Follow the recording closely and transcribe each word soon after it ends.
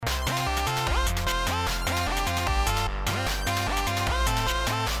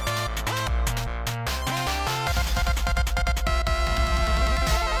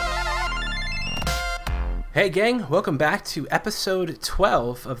Hey gang, welcome back to episode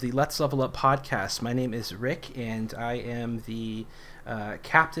 12 of the Let's Level Up podcast. My name is Rick and I am the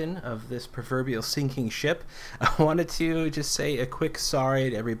captain of this proverbial sinking ship. I wanted to just say a quick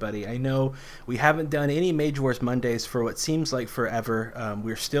sorry to everybody. I know we haven't done any Mage Wars Mondays for what seems like forever.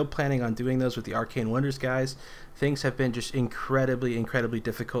 We're still planning on doing those with the Arcane Wonders guys. Things have been just incredibly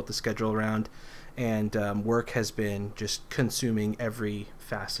difficult to schedule around, and work has been just consuming every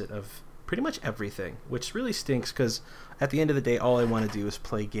facet of pretty much everything, which really stinks because at the end of the day, all I want to do is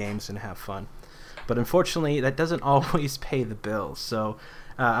play games and have fun. But unfortunately, that doesn't always pay the bills. So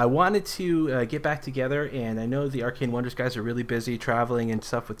I wanted to get back together, and I know the Arcane Wonders guys are really busy traveling and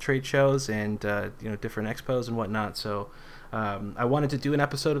stuff with trade shows and different expos and whatnot. So I wanted to do an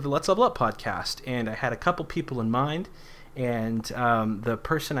episode of the Let's Level Up podcast, and I had a couple people in mind. And the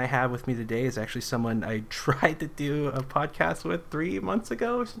person I have with me today is actually someone I tried to do a podcast with 3 months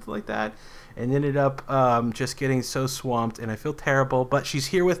ago or something like that, and ended up just getting so swamped, and I feel terrible. But she's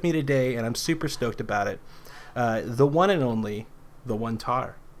here with me today, and I'm super stoked about it. The one and only, the one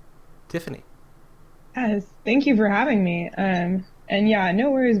tar, Tiffany. Yes, thank you for having me. And yeah,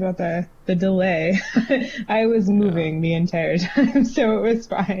 no worries about the on I was moving the entire time, so it was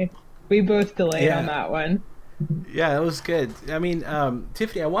fine. We both delayed on that one. Yeah, it was good. I mean,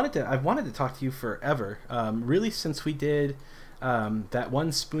 Tiffany, I've wanted to talk to you forever. Really, since we did that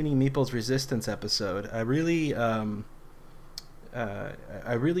one Spooning Meeple's Resistance episode, I really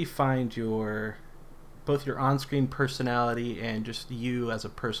find both your on-screen personality and just you as a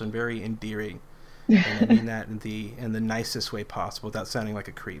person very endearing. And I mean that in the nicest way possible, without sounding like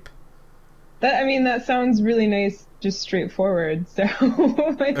a creep. That sounds really nice, just straightforward. So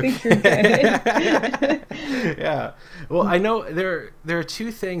I think you're good. Yeah. Well, I know there are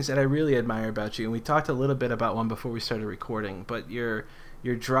two things that I really admire about you, and we talked a little bit about one before we started recording. But your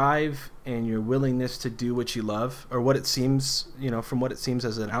drive and your willingness to do what you love, or what it seems, from what it seems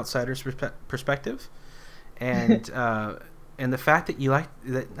as an outsider's perspective, and and the fact that you like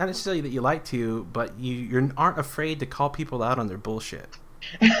that, not necessarily that you like to, but you aren't afraid to call people out on their bullshit.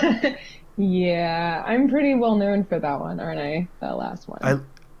 Yeah, I'm pretty well known for that one, aren't I? That last one.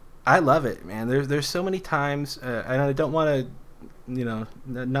 I love it, man. There's so many times, and I don't want to,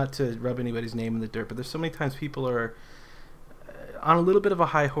 not to rub anybody's name in the dirt, but there's so many times people are on a little bit of a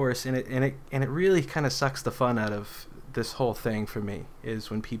high horse, and it really kind of sucks the fun out of this whole thing for me, is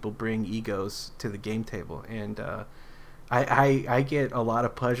when people bring egos to the game table, and I get a lot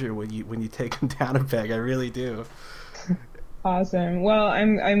of pleasure when you take them down a peg. I really do. Awesome. Well,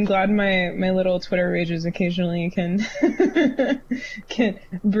 I'm glad my little Twitter rages occasionally can can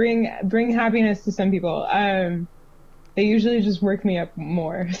bring happiness to some people. They usually just work me up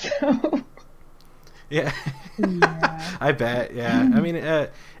more. So yeah. I bet. Yeah. I mean,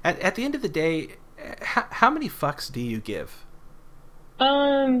 at the end of the day, how many fucks do you give?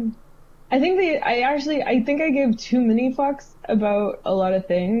 I think I give too many fucks about a lot of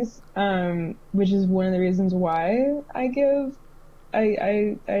things, which is one of the reasons why I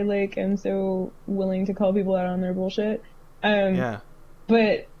am so willing to call people out on their bullshit. Yeah.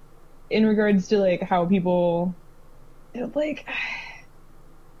 But in regards to how people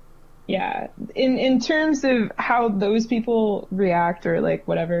yeah, in terms of how those people react or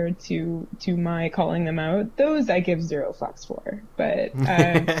whatever to my calling them out, those I give zero fucks for. But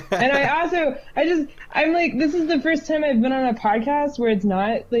and I'm this is the first time I've been on a podcast where it's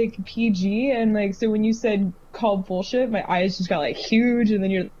not PG, and so when you said call bullshit, my eyes just got huge, and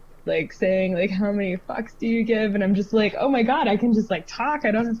then you're saying how many fucks do you give, and I'm just oh my god, I can just talk,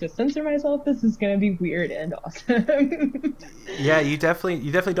 I don't have to censor myself. This is gonna be weird and awesome. Yeah, you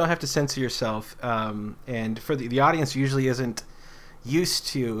definitely don't have to censor yourself, and for the audience usually isn't used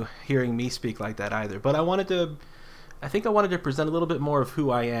to hearing me speak like that either, but I wanted to present a little bit more of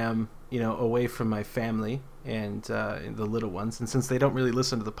who I am, away from my family and the little ones, and since they don't really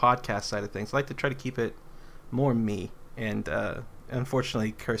listen to the podcast side of things, I like to try to keep it more me, and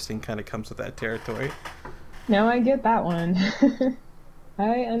unfortunately, cursing kind of comes with that territory. No, I get that one.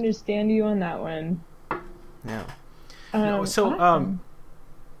 I understand you on that one. Yeah. So, awesome.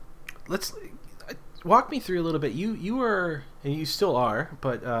 Let's walk me through a little bit. You were, and you still are,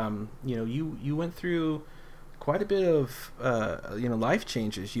 but you went through quite a bit of life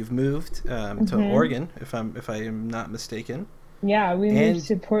changes. You've moved to Oregon, if I am not mistaken. Yeah, we moved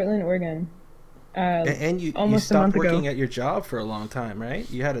to Portland, Oregon. And you stopped working at your job for a long time, right?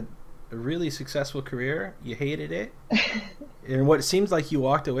 You had a really successful career. You hated it, and what it seems like you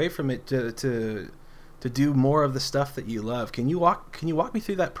walked away from it to do more of the stuff that you love. Can you walk me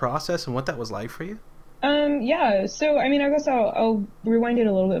through that process and what that was like for you? Yeah. So I guess I'll rewind it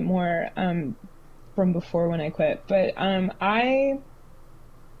a little bit more. from before when I quit. But I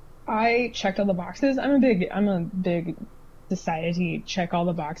checked all the boxes. I'm a big society check all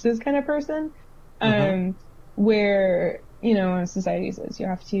the boxes kind of person. Mm-hmm. Where, society says you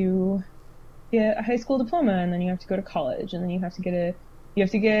have to get a high school diploma, and then you have to go to college, and then you have to get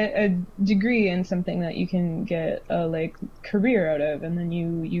a degree in something that you can get a like career out of, and then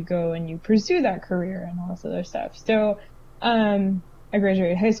you go and you pursue that career and all this other stuff. So I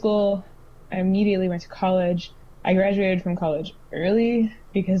graduated high school. I immediately went to college. I graduated from college early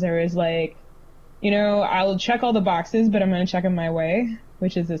because I was like, I'll check all the boxes, but I'm going to check them my way,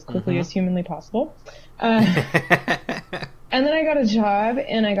 which is as quickly as humanly possible. And then I got a job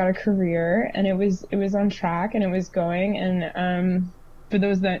and I got a career, and it was on track and it was going. And for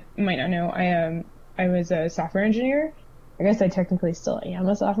those that might not know, I was a software engineer. I guess I technically still am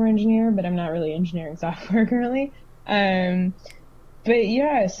a software engineer, but I'm not really engineering software currently. But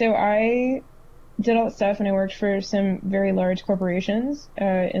yeah, so I did all that stuff, and I worked for some very large corporations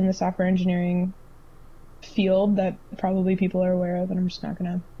in the software engineering field that probably people are aware of, and I'm just not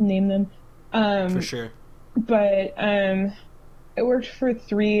going to name them. For sure. But I worked for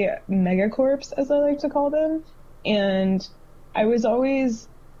 3 megacorps, as I like to call them, and I was always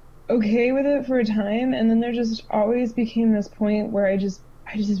okay with it for a time, and then there just always became this point where I just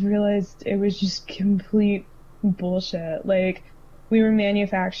realized it was just complete bullshit. Like, we were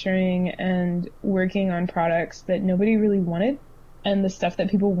manufacturing and working on products that nobody really wanted, and the stuff that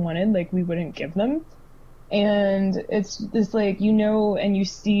people wanted, like, we wouldn't give them. And it's like, and you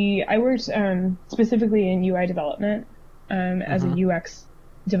see, I worked specifically in UI development as a UX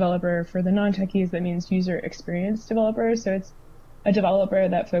developer. For the non-techies, that means user experience developer. So it's a developer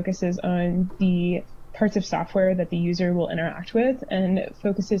that focuses on the parts of software that the user will interact with, and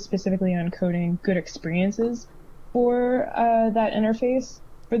focuses specifically on coding good experiences for that interface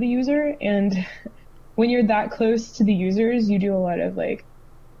for the user. And when you're that close to the users, you do a lot of like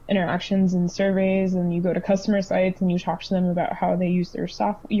interactions and surveys, and you go to customer sites and you talk to them about how they use your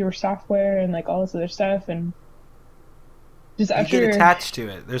software and like all this other stuff. And just after you get attached to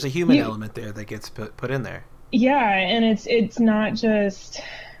it, there's a human element there that gets put in there. Yeah, and it's not just,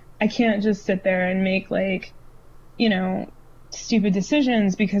 I can't just sit there and make like, stupid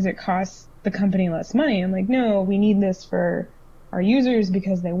decisions because it costs the company less money. I'm like, no, we need this for our users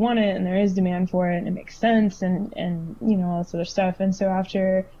because they want it and there is demand for it and it makes sense and all this other stuff. And so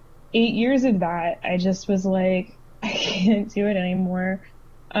after 8 years of that, I just was like, I can't do it anymore.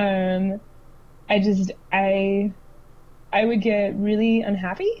 I would get really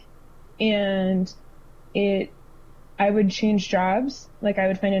unhappy, and I would change jobs. Like, I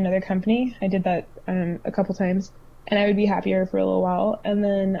would find another company. I did that a couple times, and I would be happier for a little while, and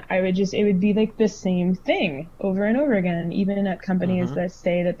then it would be like the same thing over and over again, even at companies that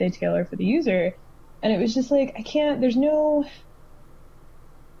say that they tailor for the user. And it was just like, I can't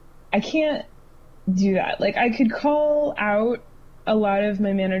do that. Like, I could call out a lot of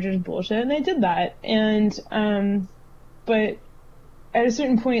my manager's bullshit, and I did that. And but at a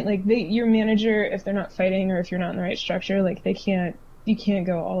certain point, like, your manager, if they're not fighting or if you're not in the right structure, like, you can't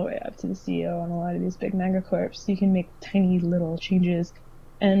go all the way up to the CEO on a lot of these big megacorps. You can make tiny little changes.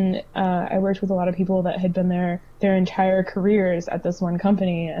 And I worked with a lot of people that had been there their entire careers at this one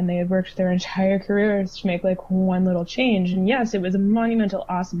company, and they had worked their entire careers to make like one little change. And yes, it was a monumental,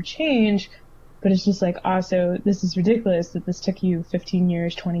 awesome change, but it's just like, also, this is ridiculous that this took you 15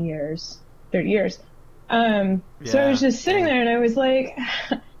 years, 20 years, 30 years. So I was just sitting there and I was like,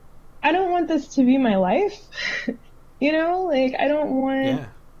 I don't want this to be my life. Like, I don't want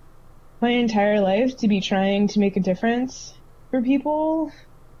my entire life to be trying to make a difference for people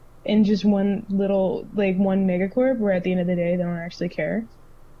in just one megacorp where at the end of the day, they don't actually care.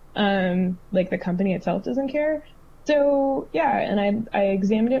 Like, the company itself doesn't care. So yeah, and I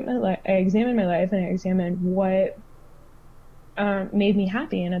examined my life and I examined what made me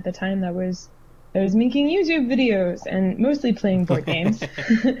happy. And at the time, I was making YouTube videos and mostly playing board games.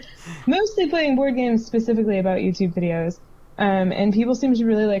 Mostly playing board games specifically about YouTube videos. And people seem to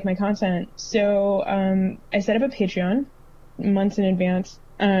really like my content. So I set up a Patreon months in advance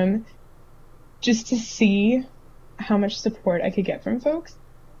just to see how much support I could get from folks.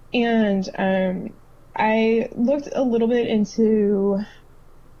 And I looked a little bit into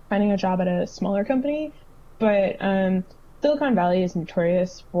finding a job at a smaller company, but Silicon Valley is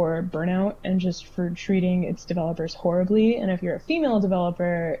notorious for burnout and just for treating its developers horribly. And if you're a female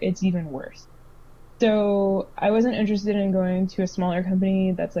developer, it's even worse. So I wasn't interested in going to a smaller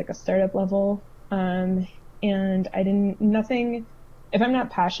company that's like a startup level. And if I'm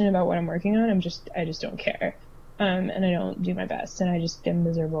not passionate about what I'm working on, I just don't care. And I don't do my best, and I just get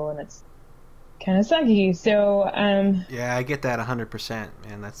miserable, and it's kind of sucky. So, Yeah, I get that 100%,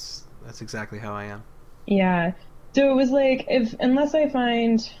 man. That's exactly how I am. yeah. So it was like, unless I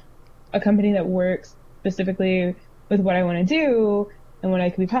find a company that works specifically with what I want to do and what I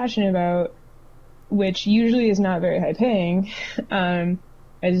could be passionate about, which usually is not very high paying, I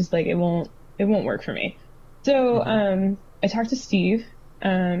just like, it won't work for me. So, I talked to Steve,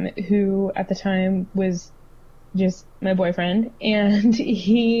 who at the time was just my boyfriend, and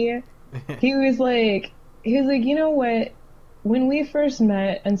he was like, you know what? When we first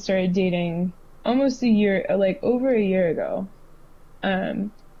met and started dating almost a year, like over a year ago,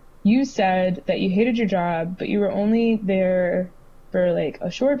 you said that you hated your job, but you were only there for like a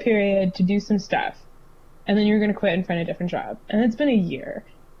short period to do some stuff. And then you were going to quit and find a different job. And it's been a year.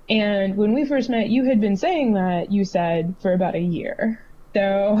 And when we first met, you had been saying that, you said, for about a year.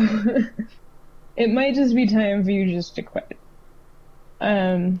 So it might just be time for you just to quit.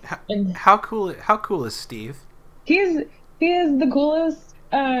 And How cool is Steve? he is the coolest.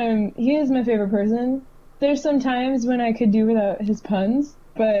 He is my favorite person. There's some times when I could do without his puns,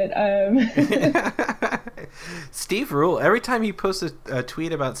 but Steve rule. Every time he posts a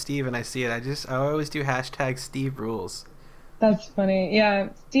tweet about Steve and I see it, I always do hashtag Steve rules. That's funny. Yeah,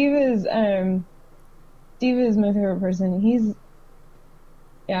 Steve is my favorite person.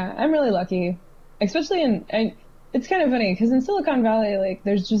 I'm really lucky, especially and it's kind of funny because in Silicon Valley, like,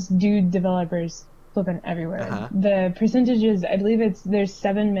 there's just dude developers flipping everywhere. The percentages, I believe there's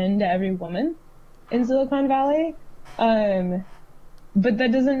 7 men to every woman in Silicon Valley. But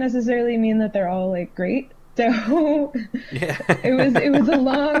that doesn't necessarily mean that they're all like great. So yeah. it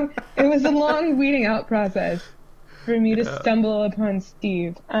was a long weeding out process for me to stumble upon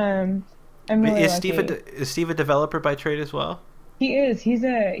Steve. I'm really lucky. Is Steve a developer by trade as well? He is. He's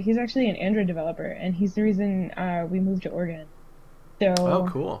actually an Android developer, and he's the reason we moved to Oregon. So, oh,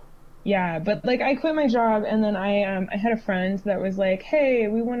 cool. Yeah, but like I quit my job, and then I had a friend that was like, "Hey,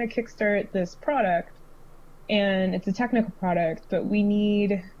 we want to kickstart this product, and it's a technical product, but we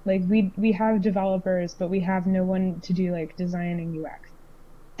need like we have developers, but we have no one to do like design and UX."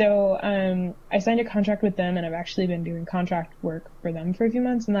 So I signed a contract with them, and I've actually been doing contract work for them for a few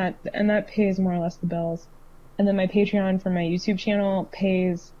months, and that pays more or less the bills. And then my Patreon for my YouTube channel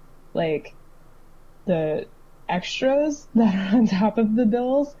pays like the extras that are on top of the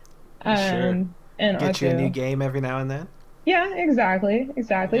bills. Sure. And get also, you a new game every now and then. Yeah, exactly.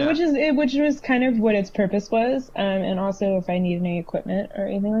 Yeah. Which was kind of what its purpose was. And also if I need any equipment or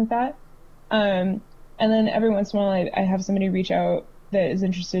anything like that. And then every once in a while I have somebody reach out that is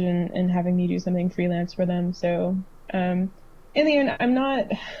interested in having me do something freelance for them. So in the end, I'm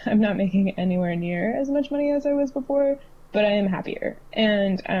not making anywhere near as much money as I was before, but I am happier.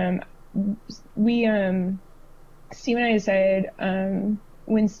 And Steve and I decided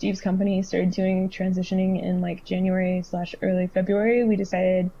when Steve's company started transitioning in like January/early February, we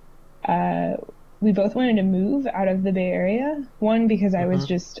decided we both wanted to move out of the Bay Area. One, because I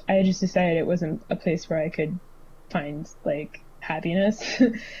just decided it wasn't a place where I could find like happiness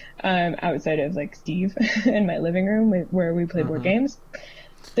outside of like Steve in my living room where we play board games.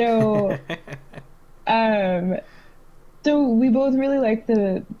 So so we both really liked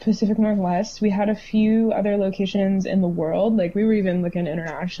the Pacific Northwest. We had a few other locations in the world, like we were even looking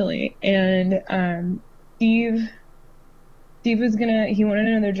internationally. And Steve he wanted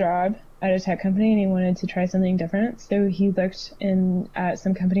another job at a tech company, and he wanted to try something different. So he looked at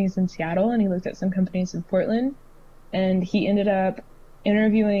some companies in Seattle, and he looked at some companies in Portland, and he ended up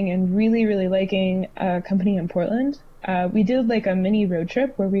interviewing and really, really liking a company in Portland. We did like a mini road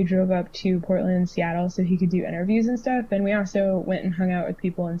trip where we drove up to Portland and Seattle so he could do interviews and stuff. And we also went and hung out with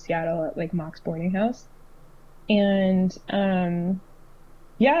people in Seattle at like Mock's boarding house. And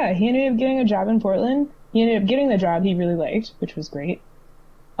he ended up getting a job in Portland. He ended up getting the job he really liked, which was great.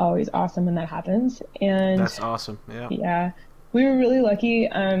 Always awesome when that happens. And that's awesome. Yeah. Yeah. We were really lucky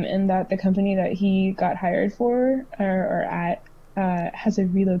in that the company that he got hired for or at has a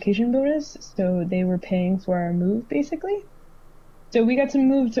relocation bonus, so they were paying for our move basically. So we got to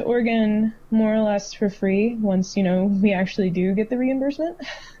move to Oregon more or less for free once, we actually do get the reimbursement.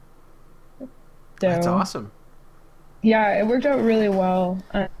 So, that's awesome. Yeah, it worked out really well.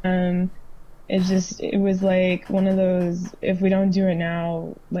 It was like one of those, if we don't do it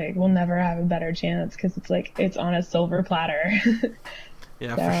now, like we'll never have a better chance because it's like it's on a silver platter.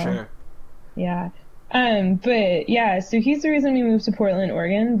 Yeah, for sure. Yeah. But yeah, so he's the reason we moved to Portland,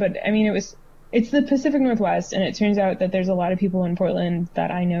 Oregon. But I mean, it's the Pacific Northwest, and it turns out that there's a lot of people in Portland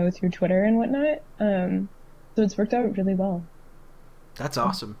that I know through Twitter and whatnot. So it's worked out really well. That's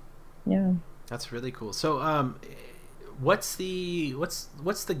awesome. Yeah. That's really cool. So, what's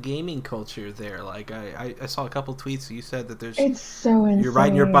the gaming culture there? Like I saw a couple tweets. You said that it's so insane. You're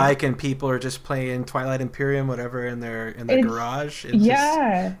riding your bike and people are just playing Twilight Imperium, whatever, in their garage.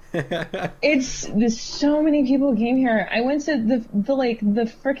 There's so many people came here. I went to the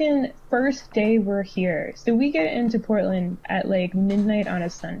freaking first day we're here. So we get into Portland at like midnight on a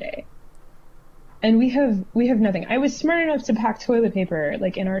Sunday. And we have nothing. I was smart enough to pack toilet paper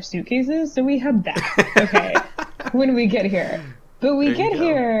like in our suitcases, so we have that. Okay. When we get here. But we get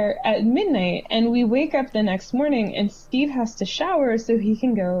here at midnight and we wake up the next morning and Steve has to shower so he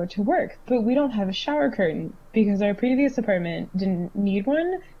can go to work. But we don't have a shower curtain because our previous apartment didn't need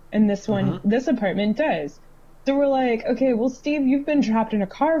one and this apartment does. So we're like, okay, well, Steve, you've been trapped in a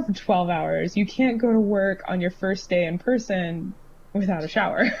car for 12 hours. You can't go to work on your first day in person without a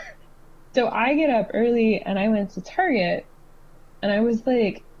shower. So I get up early and I went to Target and I was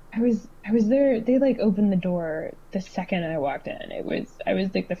like, I was there. They like opened the door the second I walked in. I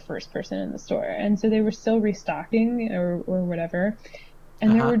was like the first person in the store. And so they were still restocking or whatever.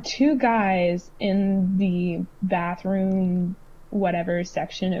 And there were two guys in the bathroom, whatever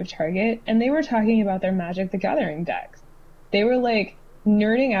section of Target. And they were talking about their Magic the Gathering decks. They were like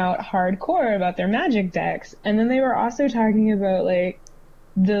nerding out hardcore about their Magic decks. And then they were also talking about like,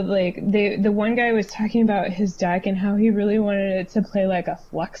 the one guy was talking about his deck and how he really wanted it to play like a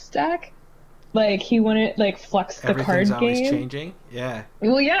Flux deck. Like he wanted like Flux the card game. Everything's always changing. Yeah.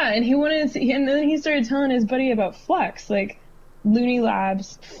 Well, yeah, and he wanted to, and then he started telling his buddy about Flux, like Looney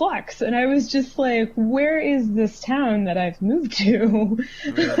Labs Flux, and I was just like, where is this town that I've moved to?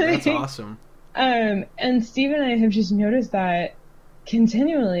 Yeah, that's awesome. And Steve and I have just noticed that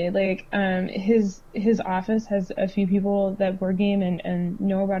continually, like his office has a few people that board game and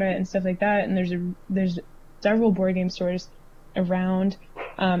know about it and stuff like that, and there's several board game stores around.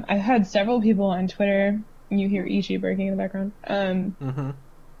 I've had several people on Twitter. You hear Ichi barking in the background.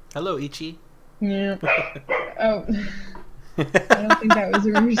 Hello, Ichi. Yeah. Oh, I don't think that was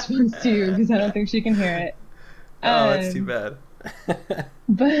a response to you because I don't think she can hear it. Oh, that's too bad.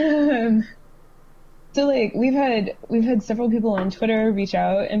 But so like we've had several people on Twitter reach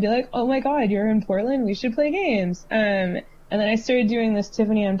out and be like, "Oh my God, you're in Portland. We should play games." And then I started doing this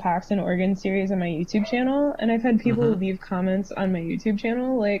Tiffany Unpacks in Oregon series on my YouTube channel, and I've had people leave comments on my YouTube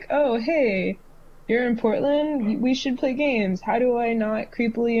channel like, "Oh, hey, you're in Portland. We should play games. How do I not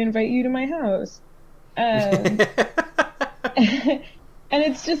creepily invite you to my house?" And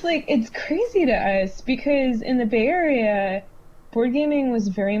it's just like it's crazy to us because in the Bay Area, board gaming was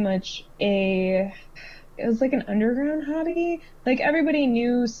very much it was like an underground hobby. Like everybody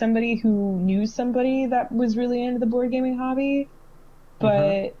knew somebody who knew somebody that was really into the board gaming hobby,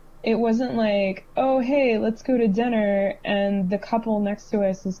 but it wasn't like, oh, hey, let's go to dinner and the couple next to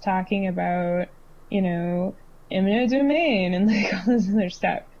us is talking about, you know, eminent domain and like all this other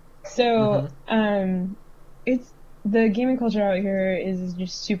stuff. So it's the gaming culture out here is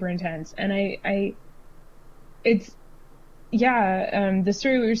just super intense, and the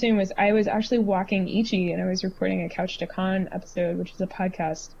story we were saying was I was actually walking Ichi and I was recording a Couch to Con episode, which is a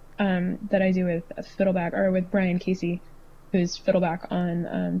podcast that I do with Fiddleback, or with Brian Casey, who's Fiddleback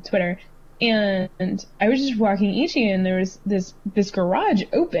on Twitter. And I was just walking Ichi and there was this garage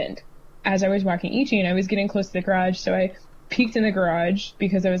opened as I was walking Ichi, and I was getting close to the garage, so I peeked in the garage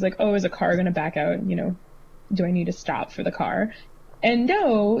because I was like, oh, is a car going to back out? You know, do I need to stop for the car? And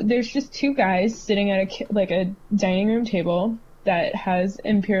no, there's just two guys sitting at a dining room table that has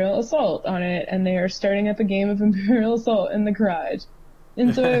Imperial Assault on it, and they are starting up a game of Imperial Assault in the garage.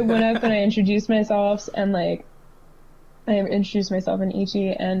 And so I went up and I introduced myself, and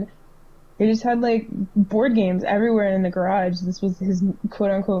Ichi, and they just had like board games everywhere in the garage. This was his quote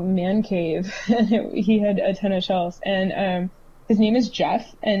unquote man cave, and he had a ton of shelves. And his name is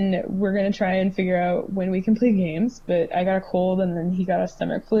Jeff, and we're going to try and figure out when we can play games, but I got a cold and then he got a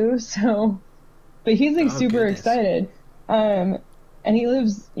stomach flu, so... But he's, like, super excited. And he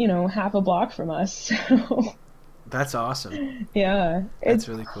lives, you know, half a block from us, so... That's awesome. Yeah. That's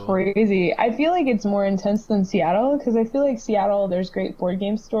really cool. Crazy. I feel like it's more intense than Seattle, because I feel like Seattle, there's great board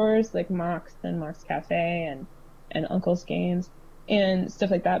game stores, like Mox and Mox Cafe and Uncle's Games and stuff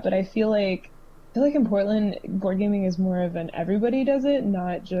like that, but I feel like in Portland, board gaming is more of an everybody does it,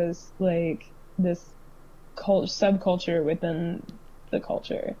 not just like this subculture within the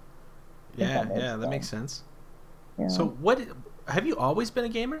culture. Yeah, that makes sense. Yeah. So have you always been a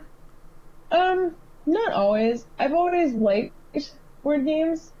gamer? Not always. I've always liked board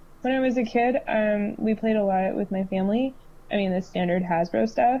games. When I was a kid, we played a lot with my family. I mean, the standard Hasbro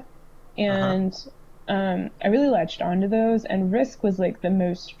stuff. And I really latched onto those, and Risk was like the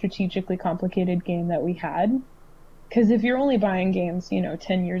most strategically complicated game that we had. Because if you're only buying games,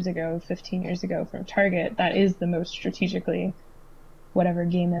 10 years ago, 15 years ago from Target, that is the most strategically whatever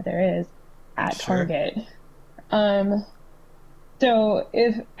game that there is at Target. So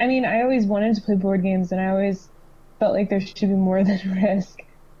I always wanted to play board games, and I always felt like there should be more than Risk.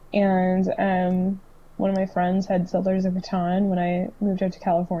 And one of my friends had Settlers of Catan when I moved out to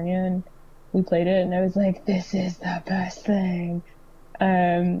California, and we played it, and I was like, this is the best thing.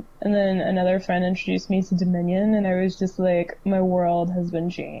 And then another friend introduced me to Dominion, and I was just like, my world has been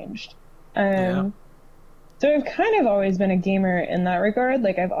changed. So I've kind of always been a gamer in that regard.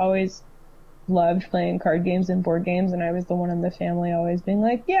 Like, I've always loved playing card games and board games, and I was the one in the family always being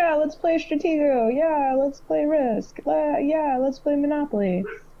like, yeah, let's play Stratego, yeah, let's play Risk, yeah, let's play Monopoly.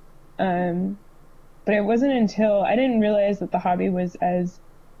 But it wasn't until I didn't realize that the hobby was as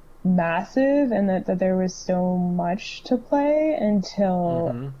massive and that there was so much to play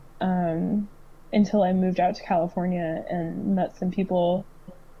until I moved out to California and met some people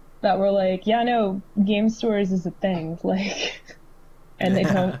that were like, yeah, no, game stores is a thing, like, and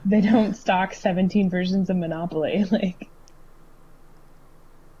they don't stock 17 versions of Monopoly, like.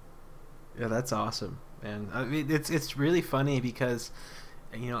 Yeah, that's awesome. And I mean, it's really funny because,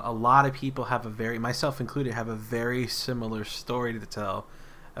 a lot of people myself included, have a very similar story to tell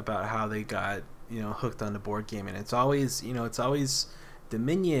about how they got, hooked on the board game. And it's always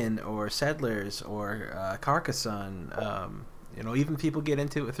Dominion or Settlers or Carcassonne. Even people get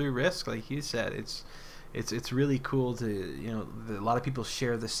into it through Risk, like you said. It's really cool to, a lot of people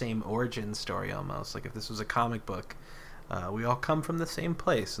share the same origin story almost. Like if this was a comic book, we all come from the same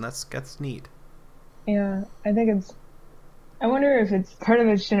place, and that's neat. Yeah, I wonder if it's part of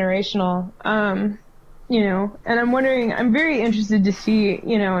it's generational, and I'm very interested to see,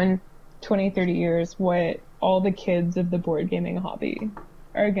 in 20, 30 years, what all the kids of the board gaming hobby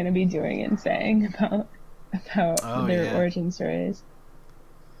are going to be doing and saying about their origin stories.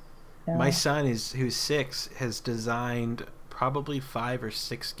 Yeah. My son, who's 6, has designed probably 5 or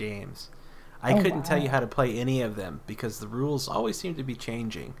 6 games. I couldn't tell you how to play any of them because the rules always seem to be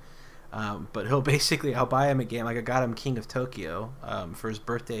changing. But I'll buy him a game. Like I got him King of Tokyo for his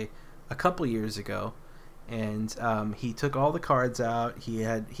birthday a couple years ago, and he took all the cards out. He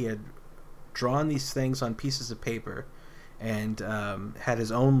had drawn these things on pieces of paper, and had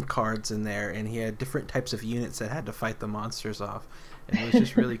his own cards in there, and he had different types of units that had to fight the monsters off. And it was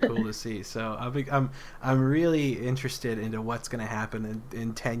just really cool to see. So I'm really interested into what's going to happen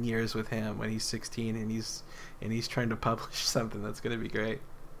in 10 years with him when he's 16 and he's trying to publish something that's going to be great.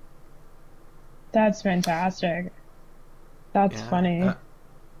 That's fantastic. That's funny.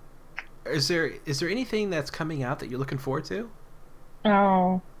 Is there anything that's coming out that you're looking forward to?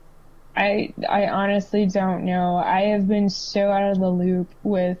 Oh, I honestly don't know. I have been so out of the loop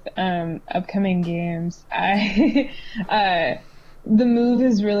with upcoming games. The move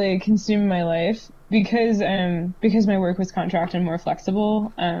has really consumed my life because my work was contract and more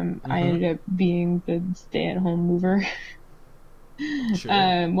flexible. I ended up being the stay-at-home mover.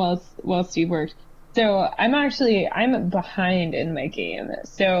 Sure. While Steve worked. So I'm behind in my game.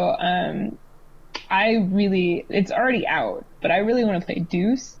 So it's already out, but I really want to play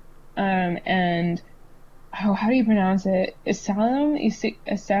Deuce. And how do you pronounce it? Asylum?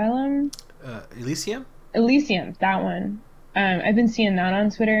 Elysium, that one. I've been seeing that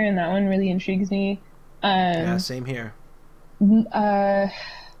on Twitter, and that one really intrigues me. Yeah, same here.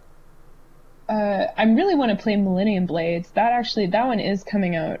 I really want to play Millennium Blades. That one is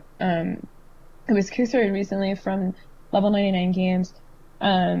coming out. It was kickstarted recently from Level 99 Games,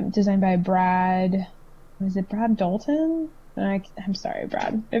 designed by Brad. Was it Brad Dalton? I'm sorry,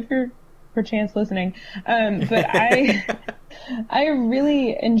 Brad, if you're perchance listening. But I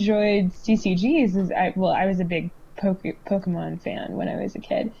really enjoyed CCGs. I was a big Pokemon fan when I was a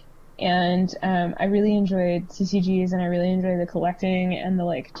kid. And I really enjoyed CCGs, and I really enjoyed the collecting and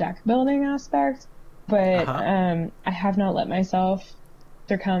the deck building aspect. But I have not let myself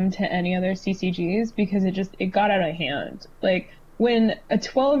succumb to any other CCGs because it got out of hand. Like when a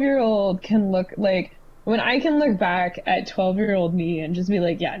 12-year-old can look when I can look back at 12-year-old me and just be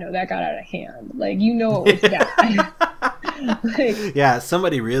like, yeah, no, that got out of hand. Like, it was bad. Yeah,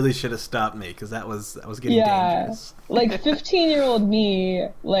 somebody really should have stopped me because that was getting dangerous. 15-year-old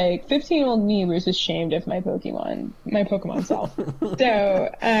me was ashamed of my Pokemon self.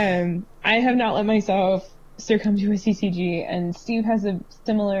 So, I have not let myself succumb to a CCG, and Steve has a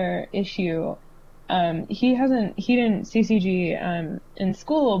similar issue. He didn't CCG in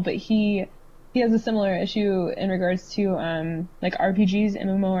school, but he has a similar issue in regards to RPGs,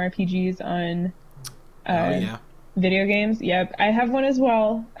 MMORPGs on Video games, yep. I have one as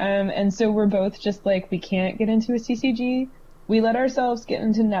well. And so we're both just like, we can't get into a CCG. We let ourselves get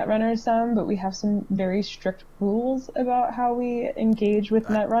into Netrunner some, but we have some very strict rules about how we engage with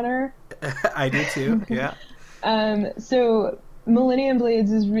Netrunner. I do too, yeah. So Millennium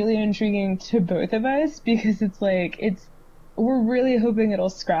Blades is really intriguing to both of us because it's like, we're really hoping it'll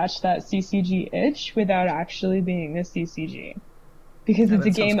scratch that CCG itch without actually being a CCG. Because it's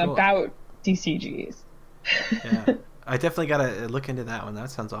a game about CCGs. Yeah, I definitely gotta look into that one.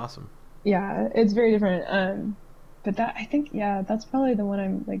 That sounds awesome. Yeah, it's very different. But that, I think, yeah, that's probably the one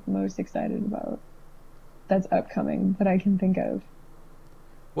I'm like most excited about. That's upcoming that I can think of.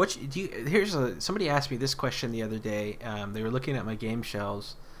 Somebody asked me this question the other day. They were looking at my game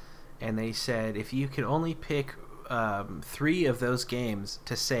shelves, and they said if you could only pick 3 of those games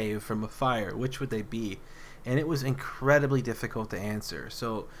to save from a fire, which would they be? And it was incredibly difficult to answer.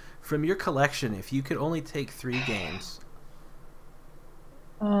 So, from your collection, if you could only take 3 games,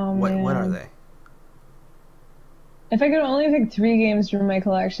 what are they? If I could only pick 3 games from my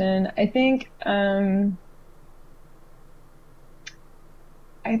collection, I think I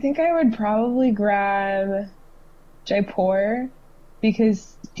would probably grab Jaipur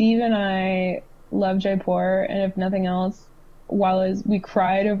because Steve and I love Jaipur, and if nothing else, while we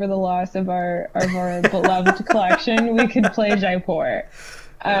cried over the loss of our beloved collection, we could play Jaipur.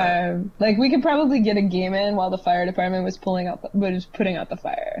 Like we could probably get a game in while the fire department was putting out the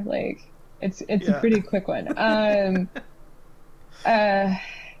fire. Like it's a pretty quick one.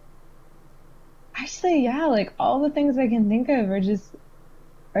 Actually, yeah, like all the things I can think of are just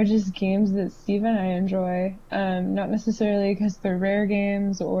games that Steve and I enjoy. Not necessarily because they're rare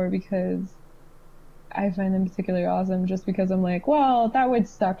games or because I find them particularly awesome, just because I'm like, well, that would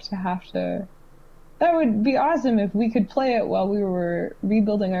suck to have to. That would be awesome if we could play it while we were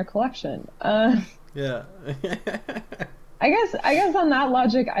rebuilding our collection. Yeah. I guess on that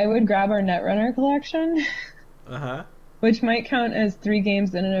logic, I would grab our Netrunner collection. Uh-huh. Which might count as 3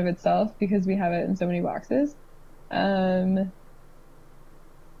 games in and of itself because we have it in so many boxes. Caverna.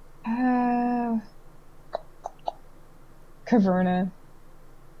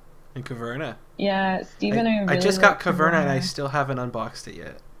 And Caverna. Yeah, Steve and I really I just got Caverna and I still haven't unboxed it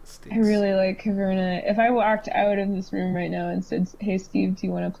yet. I really like Caverna. If I walked out of this room right now and said, "Hey Steve, do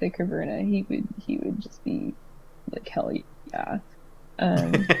you want to play Caverna?" He would just be like, "Hell yeah."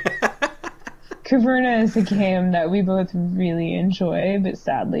 Caverna is a game that we both really enjoy, but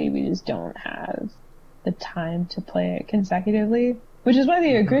sadly we just don't have the time to play it consecutively. Which is why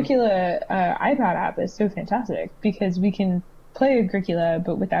the Agricola iPad app is so fantastic, because we can play Agricola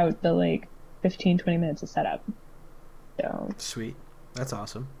but without the 15-20 minutes of setup. So sweet. That's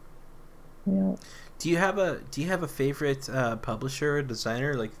awesome. Yeah. Do you have a favorite publisher or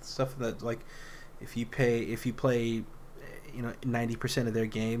designer, like stuff that if you play 90% of their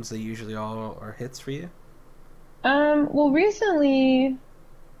games, they usually all are hits for you? Well, recently,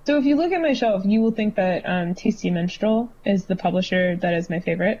 so if you look at my shelf, you will think that Tasty Minstrel is the publisher that is my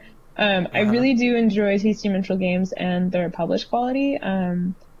favorite. I really do enjoy Tasty Minstrel games and their published quality.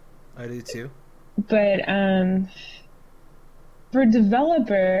 I do too. But for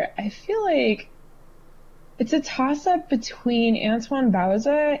developer, I feel like it's a toss-up between Antoine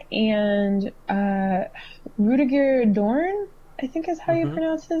Bauza and Rudiger Dorn, I think is how you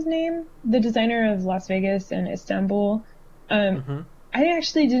pronounce his name, the designer of Las Vegas and Istanbul. I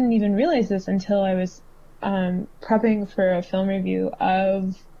actually didn't even realize this until I was prepping for a film review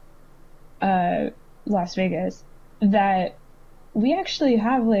of Las Vegas, that we actually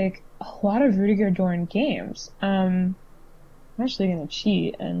have a lot of Rudiger Dorn games. I'm actually going to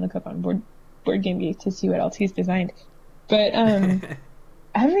cheat and look up on Board Game Geek to see what else he's designed. But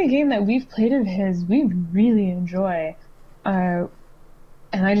every game that we've played of his, we really enjoy. And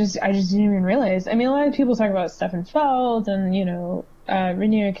I just didn't even realize. I mean, a lot of people talk about Stefan Feld and,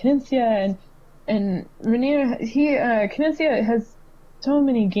 Rainier Knizia, and Rainier, Knizia has so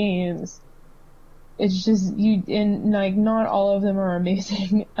many games. It's just, not all of them are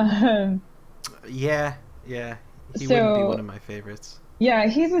amazing. Yeah. He wouldn't be one of my favorites. Yeah,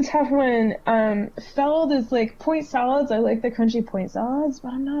 he's a tough one. Feld is point salads. I like the crunchy point salads,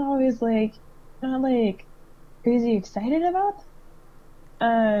 but I'm not always crazy excited about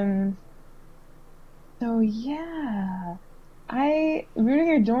them. So yeah,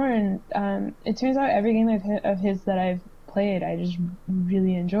 Rudiger Dorn. It turns out every game of his that I've played, I just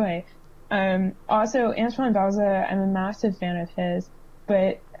really enjoy. Also, Antoine Bauza, I'm a massive fan of his,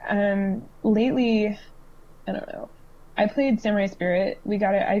 but lately, I don't know. I played Samurai Spirit. I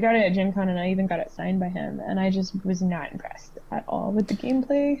got it at Gen Con, and I even got it signed by him, and I just was not impressed at all with the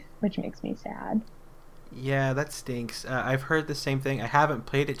gameplay, which makes me sad. Yeah, that stinks. I've heard the same thing. I haven't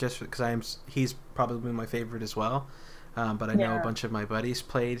played it just because he's probably my favorite as well. But I know a Yeah. bunch of my buddies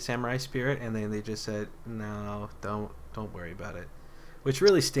played Samurai Spirit, and then they just said, "No, don't worry about it," which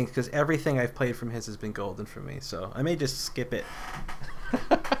really stinks because everything I've played from his has been golden for me. So I may just skip it.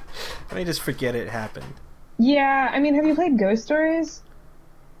 I may just forget it happened. Yeah, I mean, have you played Ghost Stories?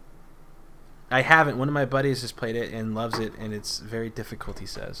 I haven't. One of my buddies has played it and loves it, and it's very difficult, he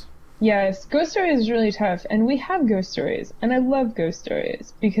says. Yes, Ghost Stories is really tough, and we have Ghost Stories, and I love Ghost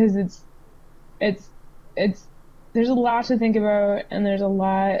Stories because it's there's a lot to think about, and there's a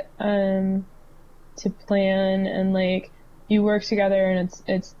lot to plan, and like you work together, and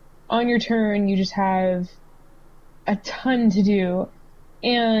it's on your turn. You just have a ton to do,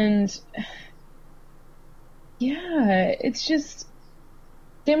 and yeah, it's just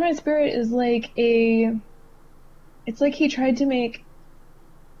Samurai Spirit is it's like he tried to make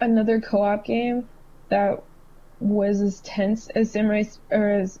another co-op game that was as tense as Samurai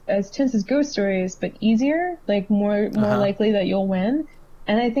or as tense as Ghost Stories, but easier, like more likely that you'll win.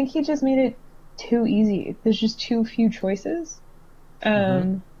 And I think he just made it too easy. There's just too few choices.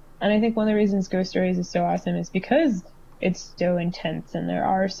 And I think one of the reasons Ghost Stories is so awesome is because it's so intense and there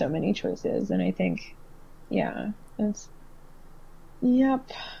are so many choices. And I think, yeah,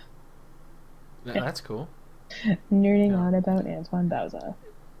 yep. No, that's cool. Nerding out about Antoine Bauza.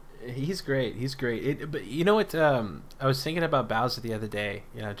 He's great. He's great. But you know what? I was thinking about Bowser the other day.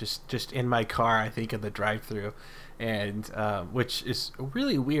 You know, just in my car, I think in the drive-through, and which is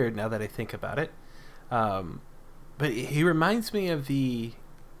really weird now that I think about it. But he reminds me of the,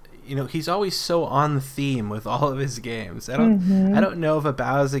 you know, he's always so on theme with all of his games. I don't know of a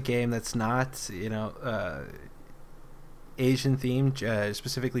Bowser game that's not, you know, Asian themed,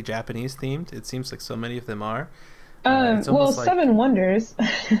 specifically Japanese themed. It seems like so many of them are. Well, like... Seven Wonders.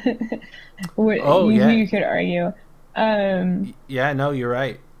 You could argue. Yeah, no, you're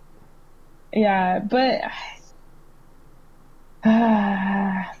right. Yeah, but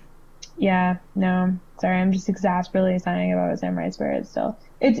yeah, no, sorry, I'm just exasperated signing about Samurai Spirit still.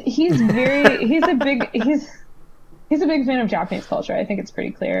 He's a big fan of Japanese culture. I think it's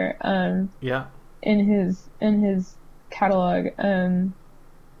pretty clear. Yeah. In his catalog.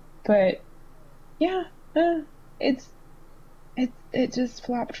 But yeah. It just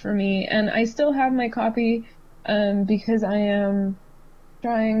flopped for me, and I still have my copy because I am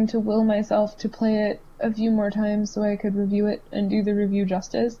trying to will myself to play it a few more times so I could review it and do the review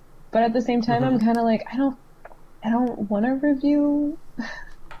justice. But at the same time, I'm kind of like, I don't want to review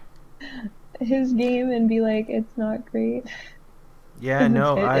his game and be like, it's not great. Yeah,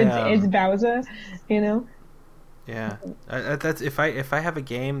 no, it's Bowser, you know. Yeah, that's if I have a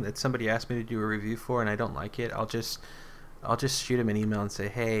game that somebody asked me to do a review for and I don't like it, I'll just shoot them an email and say,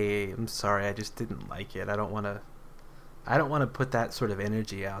 hey, I'm sorry, I just didn't like it. I don't want to put that sort of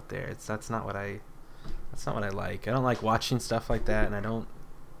energy out there. That's not what I like. I don't like watching stuff like that, and I don't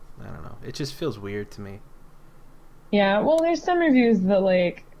know. It just feels weird to me. Yeah, well, there's some reviews that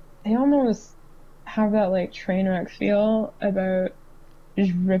like they almost have that like train wreck feel about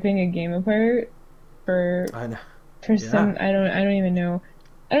just ripping a game apart for some I don't even know.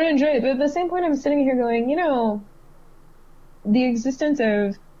 I don't enjoy it, but at the same point I'm sitting here going, you know, the existence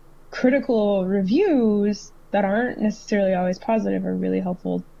of critical reviews that aren't necessarily always positive are really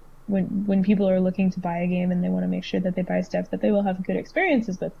helpful when people are looking to buy a game and they want to make sure that they buy stuff that they will have good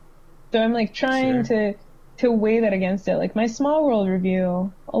experiences with. So I'm like trying to weigh that against it. Like my Small World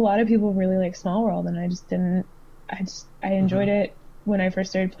review, a lot of people really like Small World, and I just didn't. I enjoyed it when I first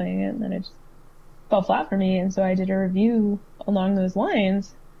started playing it, and then it just fell flat for me, and so I did a review along those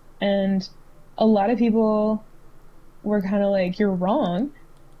lines, and a lot of people were kind of like, you're wrong.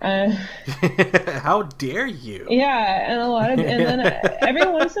 How dare you? Yeah, and then every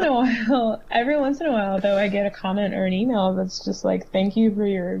once in a while though, I get a comment or an email that's just like, thank you for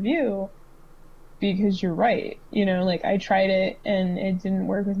your review because you're right, you know, like I tried it and it didn't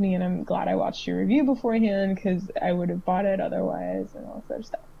work with me, and I'm glad I watched your review beforehand because I would have bought it otherwise, and all this other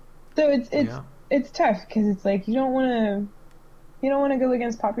stuff. So it's tough because it's like you don't want to go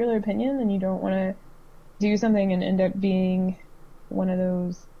against popular opinion, and you don't want to do something and end up being one of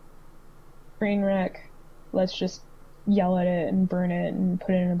those train wreck, let's just yell at it and burn it and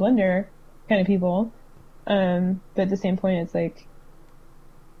put it in a blender kind of people. But at the same point, it's like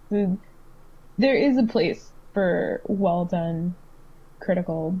there is a place for well done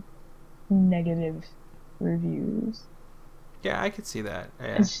critical negative reviews. Yeah, I could see that.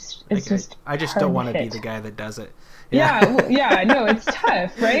 Yeah. I just don't want to be the guy that does it. Yeah, no, it's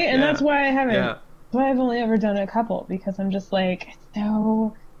tough, right? And that's why I haven't. Why I've only ever done a couple, because I'm just like,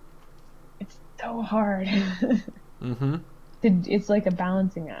 it's so hard. Mm-hmm. It's like a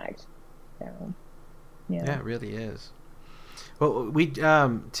balancing act. So, Yeah, it really is. Well,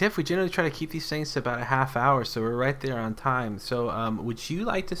 Tiff, we generally try to keep these things to about a half hour, so we're right there on time. So, would you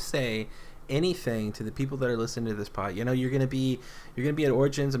like to say anything to the people that are listening to this pod? You know, you're gonna be at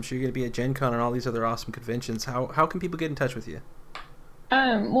Origins. I'm sure you're gonna be at Gen Con and all these other awesome conventions. How can people get in touch with you?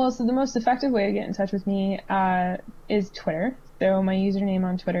 Well, so the most effective way to get in touch with me is Twitter. So my username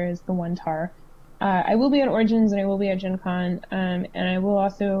on Twitter is the One Tar. I will be at Origins and I will be at Gen Con, and I will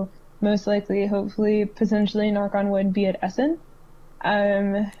also most likely, hopefully, potentially, knock on wood, be at Essen.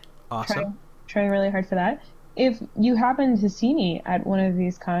 Awesome. Trying really hard for that. If you happen to see me at one of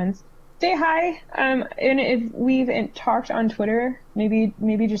these cons, say hi. And if we've talked on Twitter,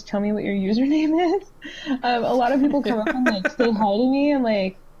 maybe just tell me what your username is. A lot of people come up and like say hi to me and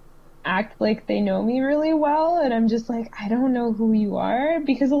like act like they know me really well, and I'm just like, I don't know who you are,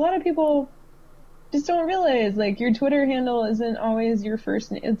 because a lot of people just don't realize like your Twitter handle isn't always your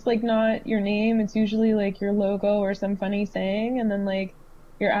first name. It's like not your name. It's usually like your logo or some funny saying, and then like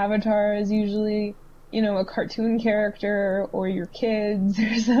your avatar is usually, you know, a cartoon character or your kids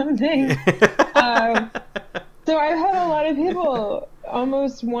or something. So I've had a lot of people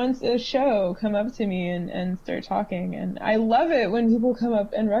almost once a show come up to me and start talking, and I love it when people come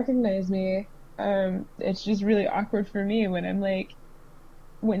up and recognize me. It's just really awkward for me when I'm like,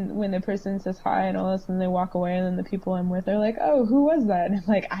 when the person says hi and all this and they walk away, and then the people I'm with are like, oh, who was that? And I'm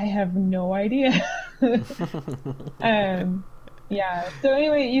like, I have no idea. Yeah. So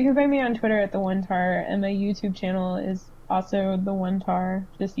anyway, you can find me on Twitter at the One Tar, and my YouTube channel is also the One Tar,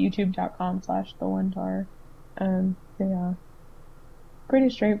 just youtube.com/the One Tar. So yeah,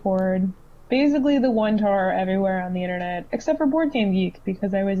 pretty straightforward. Basically the One Tar everywhere on the internet, except for Board Game Geek,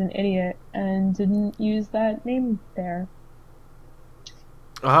 because I was an idiot and didn't use that name there.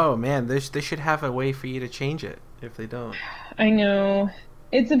 Oh man, they should have a way for you to change it if they don't. I know.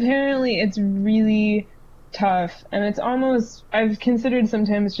 It's really tough, and it's almost, I've considered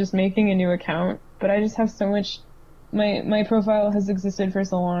sometimes just making a new account, but I just have so much, my profile has existed for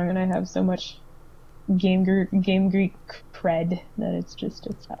so long, and I have so much Game Greek cred that it's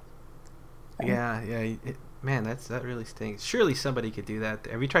tough. So. Yeah, man, that really stinks. Surely somebody could do that.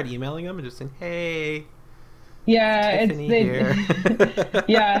 Have you tried emailing them and just saying, hey? Yeah, here.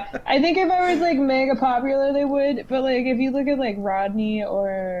 Yeah, I think if I was like mega popular, they would. But like, if you look at like Rodney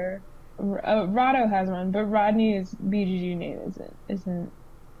or Rado has one, but Rodney's BGG name isn't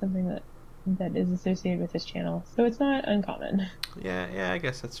something that is associated with his channel, so it's not uncommon. Yeah, I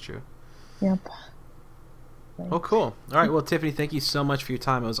guess that's true. Yep. Oh, cool. All right, well, Tiffany, thank you so much for your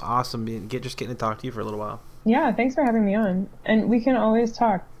time. It was awesome just getting to talk to you for a little while. Yeah, thanks for having me on. And we can always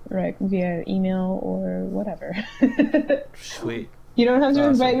talk, right, via email or whatever. Sweet. You don't have to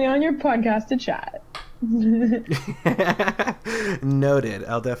invite me on your podcast to chat. Noted.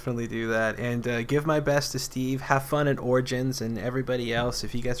 I'll definitely do that. And give my best to Steve. Have fun at Origins, and everybody else.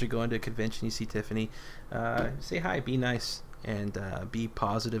 If you guys are going to a convention, you see Tiffany, say hi, be nice, and be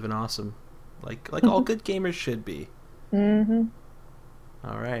positive and awesome. Like all good gamers should be. Mm-hmm.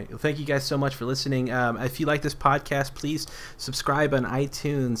 All right. Well, thank you guys so much for listening. If you like this podcast, please subscribe on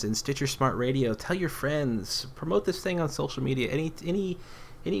iTunes and Stitcher Smart Radio. Tell your friends. Promote this thing on social media.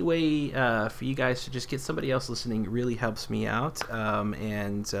 Any way for you guys to just get somebody else listening really helps me out,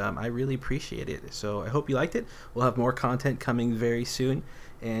 and I really appreciate it. So I hope you liked it. We'll have more content coming very soon.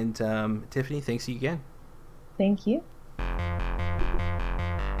 And Tiffany, thanks again. Thank you.